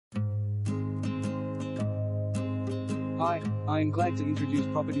Hi, I am glad to introduce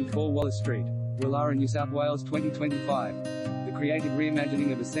property 4 Wallis Street, Woollahra, New South Wales 2025. The creative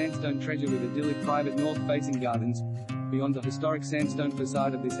reimagining of a sandstone treasure with idyllic private north-facing gardens. Beyond the historic sandstone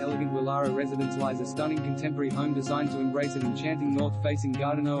facade of this elegant Woollahra residence lies a stunning contemporary home designed to embrace an enchanting north-facing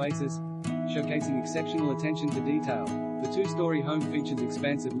garden oasis, showcasing exceptional attention to detail. The two-story home features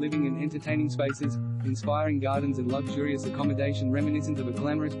expansive living and entertaining spaces, inspiring gardens and luxurious accommodation reminiscent of a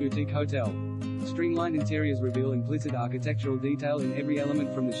glamorous boutique hotel. Streamlined interiors reveal implicit architectural detail in every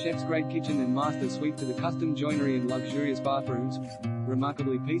element, from the chef's grade kitchen and master suite to the custom joinery and luxurious bathrooms.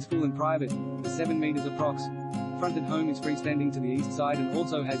 Remarkably peaceful and private, the 7 meters approx. Fronted home is freestanding to the east side and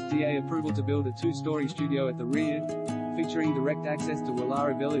also has DA approval to build a 2-story studio at the rear, featuring direct access to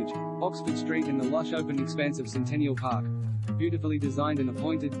Woollahra Village, Oxford Street and the lush open expanse of Centennial Park. Beautifully designed and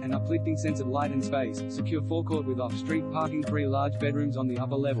appointed, an uplifting sense of light and space, secure forecourt with off-street parking, 3 large bedrooms on the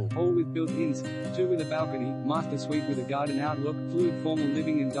upper level, all with built-ins, 2 with a balcony, master suite with a garden outlook, fluid formal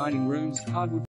living and dining rooms, hardwood